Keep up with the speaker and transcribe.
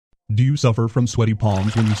Do you suffer from sweaty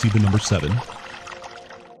palms when you see the number 7?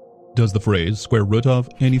 Does the phrase square root of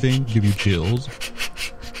anything give you chills?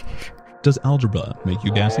 Does algebra make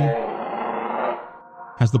you gassy?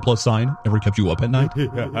 Has the plus sign ever kept you up at night?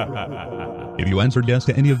 If you answered yes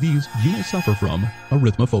to any of these, you may suffer from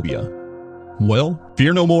arithmophobia. Well,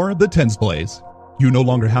 fear no more, the tens place. You no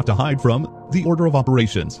longer have to hide from the order of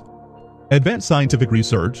operations. Advanced scientific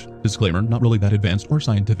research, disclaimer, not really that advanced or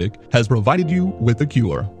scientific, has provided you with the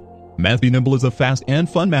cure. Math Be Nimble is a fast and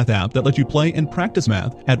fun math app that lets you play and practice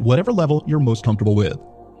math at whatever level you're most comfortable with.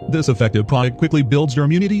 This effective product quickly builds your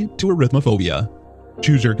immunity to arithmophobia.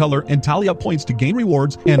 Choose your color and tally up points to gain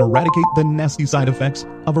rewards and eradicate the nasty side effects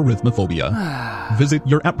of arithmophobia. Visit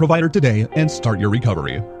your app provider today and start your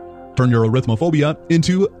recovery. Turn your arithmophobia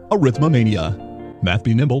into arithmomania. Math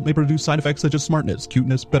Be Nimble may produce side effects such as smartness,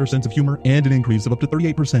 cuteness, better sense of humor, and an increase of up to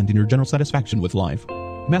 38% in your general satisfaction with life.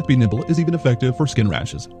 Math Be Nimble is even effective for skin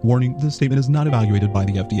rashes. Warning, this statement is not evaluated by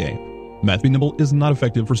the FDA. Math Be Nimble is not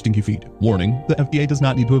effective for stinky feet. Warning, the FDA does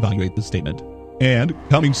not need to evaluate this statement. And,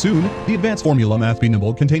 coming soon, the advanced formula Math Be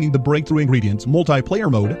Nimble containing the breakthrough ingredients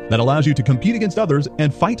multiplayer mode that allows you to compete against others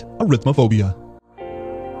and fight arithmophobia.